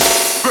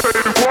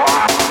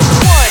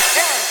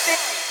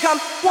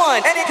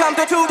one, and it comes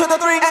to two to the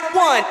three at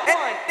one, and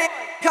it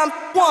comes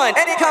one,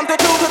 and it comes to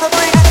two to the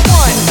three at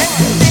one, and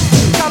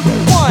it comes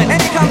one,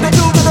 and it comes to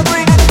two to the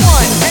three at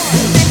one, and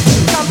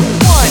it comes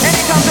one, and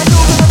it comes to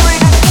two to the three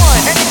at one,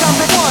 and it comes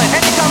to one,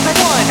 and it comes to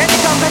one, and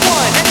it comes to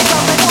one, and it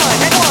comes to one,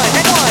 and one,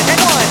 and one,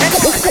 and one, and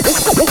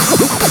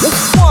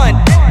one,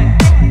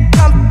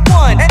 comes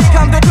one, and it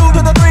comes to two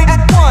to the three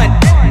at one,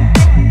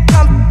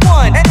 comes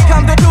one, and it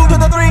comes to two to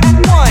the three at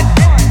one.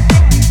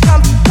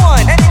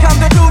 One, and it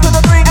comes to two to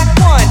the three at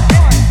one.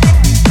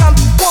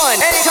 Comes one,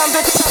 and it comes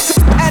to two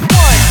at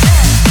one.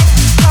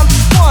 Comes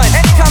one,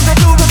 and it comes to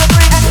two to the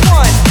three at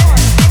one.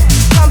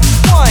 Comes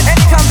one, and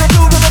it comes to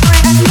two to the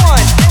three at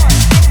one.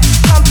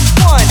 Comes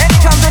one, and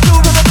it comes to two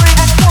to the three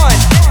at one.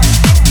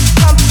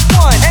 Comes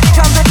one, and it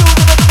comes to two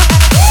to the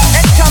and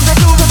it comes to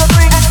two to the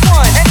three at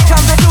one. And it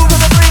comes to two to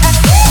the three at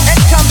and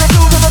it comes to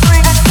two to the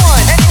three at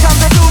one. And it comes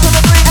to two to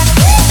the three at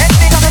and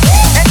it comes to and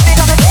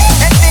it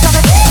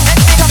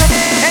comes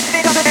to and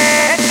it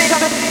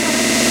comes to one and two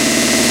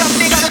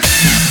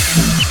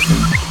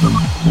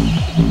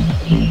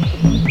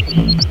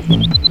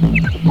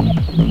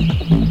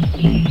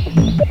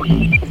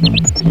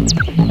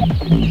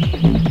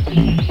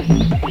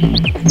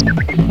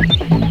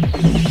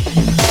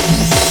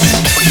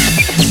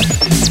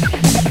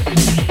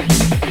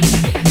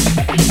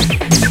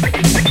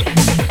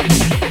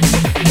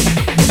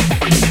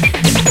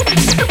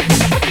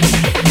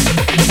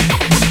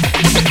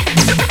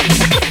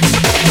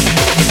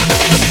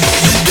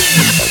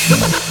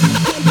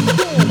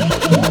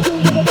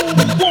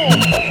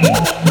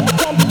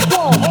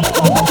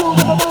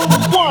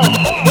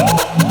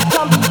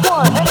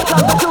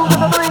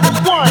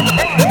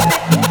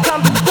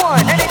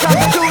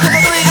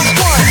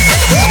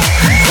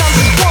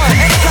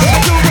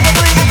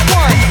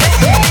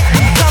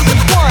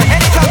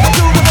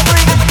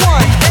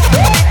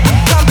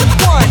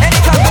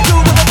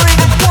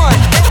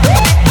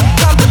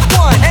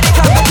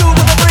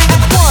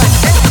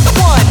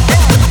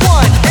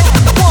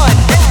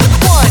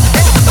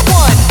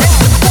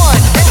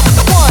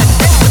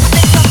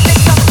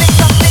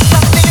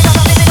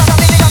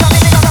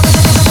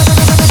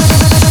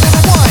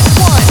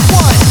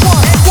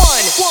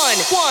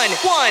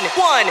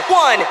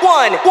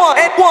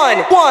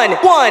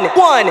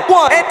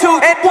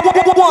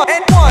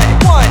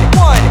and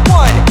one and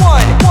one.